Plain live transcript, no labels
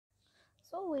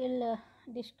So we'll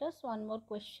discuss one more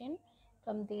question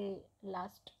from the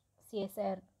last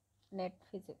CSIR NET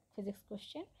physics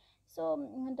question. So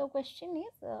the question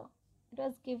is, it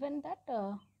was given that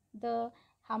the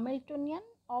Hamiltonian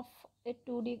of a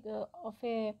 2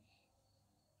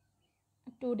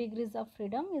 degrees of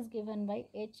freedom is given by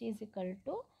H is equal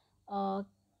to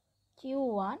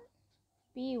Q1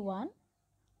 P1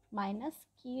 minus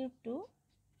Q2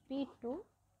 P2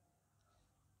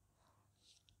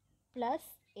 plus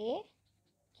A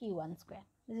Q1 square.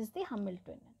 This is the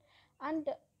Hamiltonian, and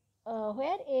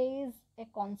where A is a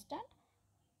constant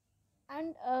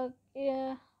and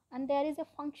there is a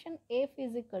function f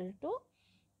is equal to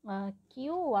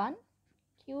Q1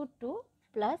 Q2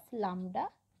 plus lambda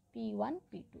P1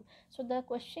 P2. So the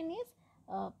question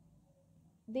is,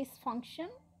 this function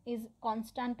is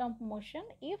constant of motion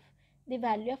if the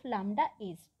value of lambda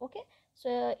is okay.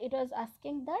 So it was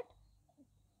asking that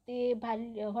the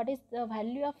value, what is the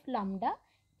value of lambda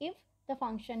if the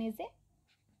function is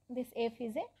this f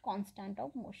is a constant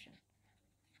of motion.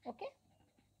 Okay,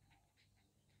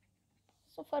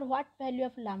 so for what value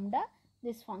of lambda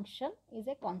this function is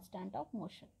a constant of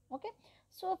motion. Okay,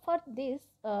 so for this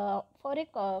for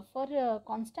a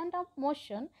constant of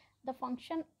motion, the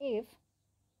function f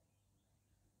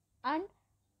and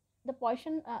the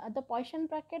Poisson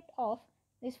bracket of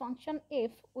this function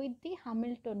f with the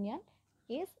Hamiltonian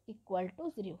is equal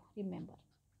to 0, remember.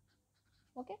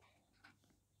 Okay,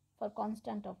 for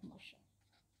constant of motion,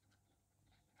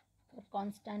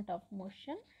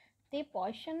 the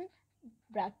Poisson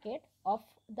bracket of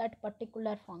that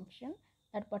particular function,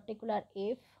 that particular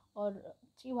f or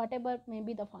g, whatever may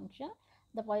be the function,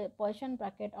 the Poisson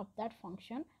bracket of that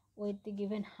function with the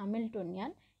given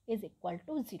Hamiltonian is equal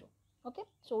to 0. Okay,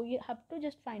 so you have to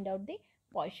just find out the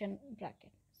Poisson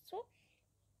bracket. So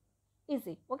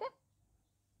easy. Okay,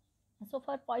 so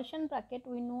for Poisson bracket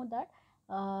we know that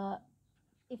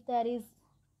if there is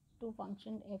two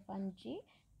function f and g,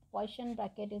 Poisson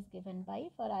bracket is given by,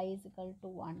 for I is equal to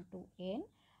 1 to n,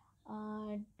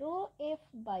 dou f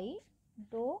by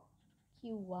dou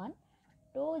q1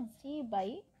 dou g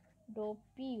by dou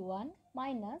p1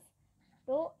 minus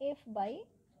dou f by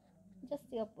just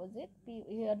the opposite, p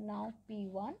here now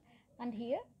p1 and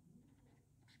here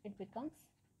it becomes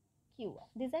q1.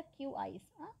 These are qi's,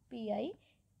 pi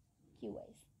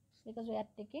qi's, because we are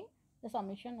taking the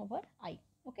summation over I.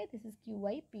 Okay, this is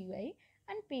qi pi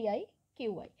and pi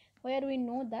qi, where we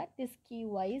know that these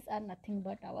qy's are nothing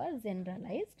but our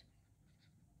generalized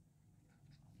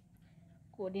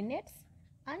coordinates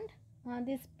and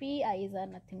these pi's are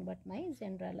nothing but my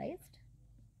generalized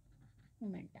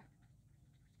momenta.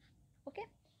 Okay,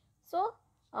 so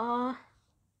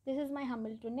this is my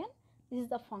Hamiltonian, this is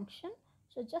the function.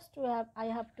 So just I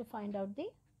have to find out the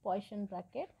Poisson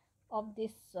bracket of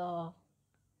this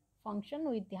function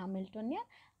with the Hamiltonian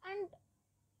and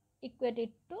equate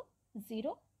it to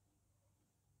 0.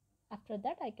 After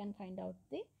that I can find out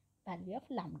the value of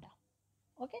lambda.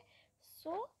 Okay,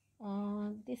 so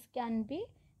this can be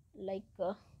like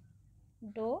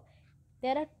dou,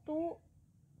 there are two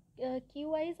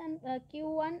qy's and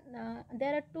q1,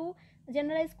 there are two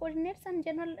generalized coordinates and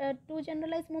two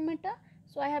generalized momenta.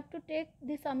 So I have to take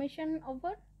the summation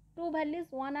over two values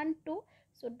 1 and 2.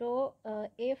 So dou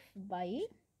f by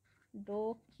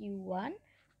dou q1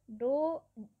 dou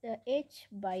h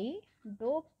by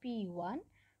dou p1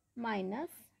 minus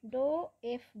dou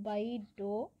f by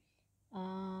dou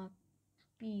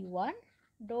p1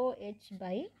 dou h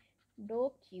by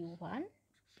dou q1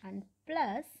 and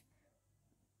plus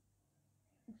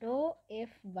dou f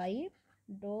by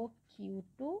dou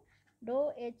q2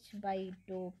 dou h by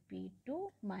dou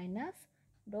p2 minus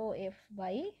dou f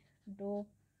by dou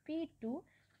p2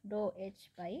 dou h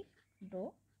by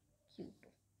dou q2.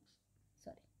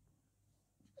 Sorry.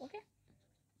 Okay,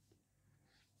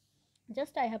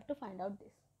 just I have to find out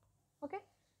this. Okay,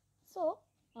 so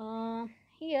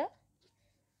here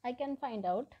I can find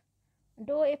out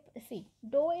dou f, see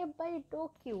dou f by dou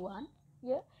q1,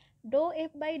 here dou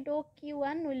f by dou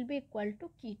q1 will be equal to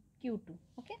q2.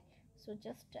 Okay, so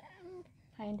just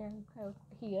find out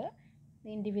here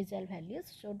the individual values.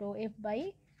 So dou f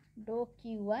by dou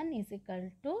q1 is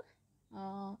equal to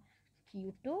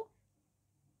q2,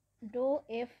 dou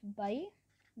f by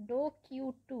dou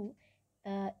q2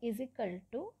 is equal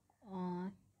to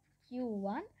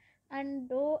q1 and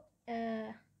dou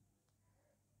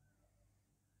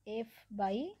f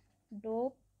by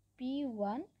dou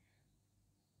p1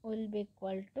 will be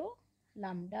equal to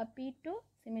lambda p2.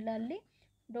 Similarly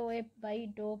dou f by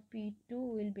dou p2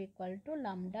 will be equal to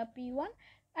lambda p1,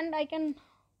 and I can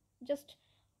just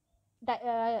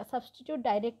substitute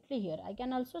directly here. I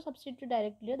can also substitute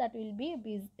directly here, that will be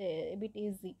a bit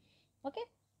easy, okay,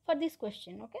 for this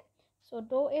question. Okay, so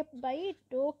dou f by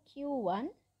dou q1,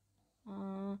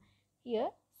 here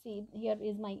see, here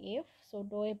is my f, so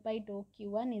dou f by dou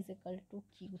q1 is equal to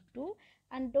q2,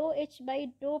 and dou h by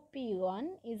dou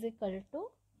p1 is equal to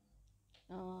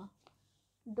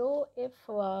dou f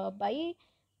by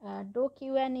dou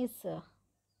q1 is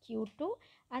q2,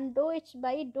 and dou h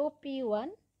by dou p1,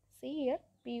 see here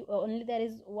p only there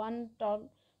is one term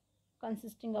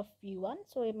consisting of p1,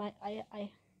 so I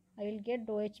will get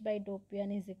dou h by dou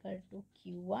p1 is equal to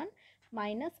q1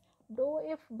 minus dou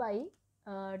f by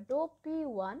dou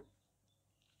p1,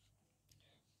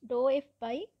 dou f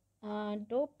by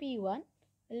dou p1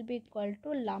 will be equal to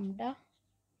lambda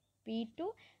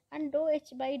p2, and dou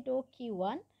h by dou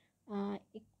q1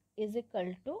 is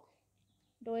equal to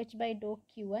dou h by dou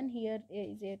q1, here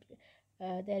is a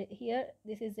there here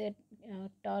this is a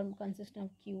term consisting of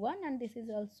q1, and this is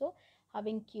also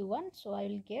having q1, so I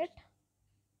will get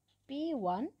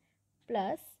p1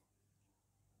 plus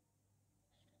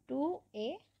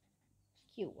 2a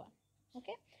q1,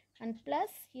 okay, and plus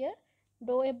here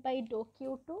dou f by dou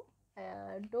q2,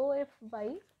 dou f by,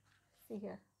 see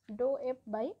here, dou f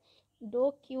by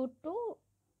dou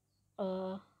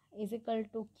q2 is equal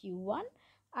to q1,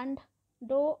 and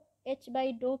dou h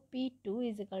by dou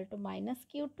p2 is equal to minus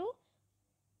q2,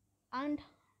 and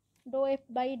dou f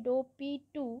by dou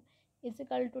p2 is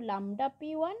equal to lambda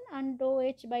p1, and dou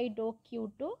h by dou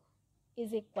q2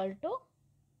 is equal to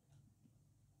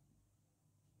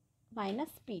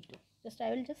minus p2. Just I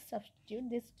will just substitute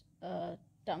this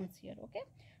terms here, okay.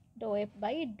 Dou f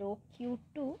by dou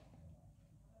q2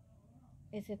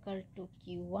 is equal to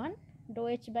q1, dou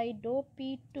h by dou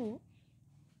p2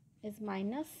 is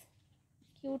minus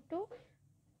q2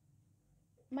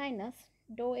 minus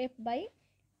dou f by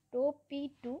dou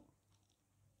p2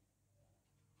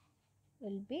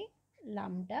 will be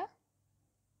lambda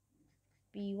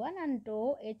p1, and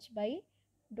dou h by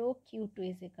dou q2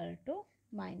 is equal to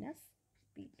minus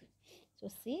p2. So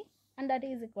see, and that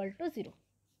is equal to 0.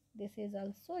 This is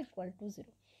also equal to 0.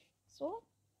 So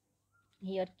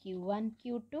here q1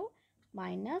 q2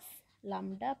 minus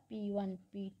lambda p1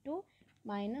 p2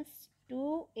 minus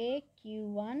 2a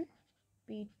q1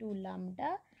 p2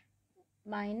 lambda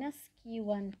minus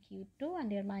q1 q2,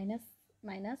 and here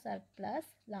minus or plus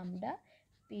lambda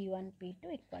p1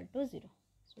 p2 equal to 0.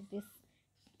 So this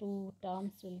two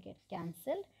terms will get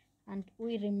cancelled, and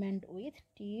we remained with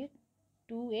t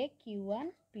 2a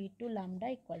q1 p2 lambda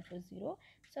equal to 0.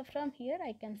 So from here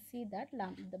I can see that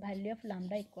the value of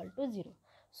lambda equal to 0.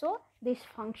 So this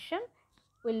function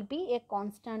will be a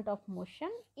constant of motion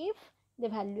if the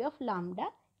value of lambda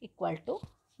equal to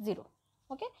 0.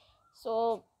 Okay,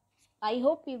 so I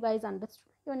hope you guys understood,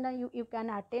 and you can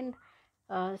attend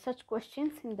such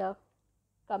questions in the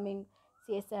coming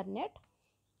CSIR NET.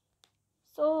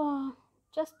 So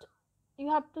just you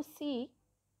have to see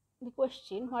the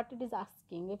question what it is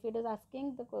asking. If it is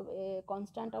asking the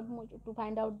constant of to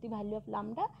find out the value of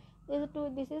lambda,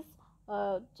 this is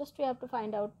just we have to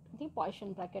find out the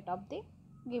Poisson bracket of the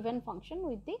given function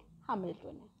with the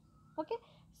Hamiltonian. Okay,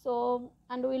 so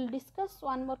and we will discuss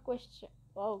one more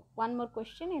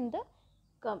question in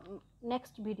the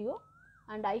next video,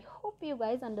 and I hope you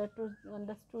guys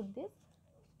understood this.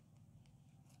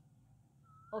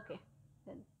 Okay.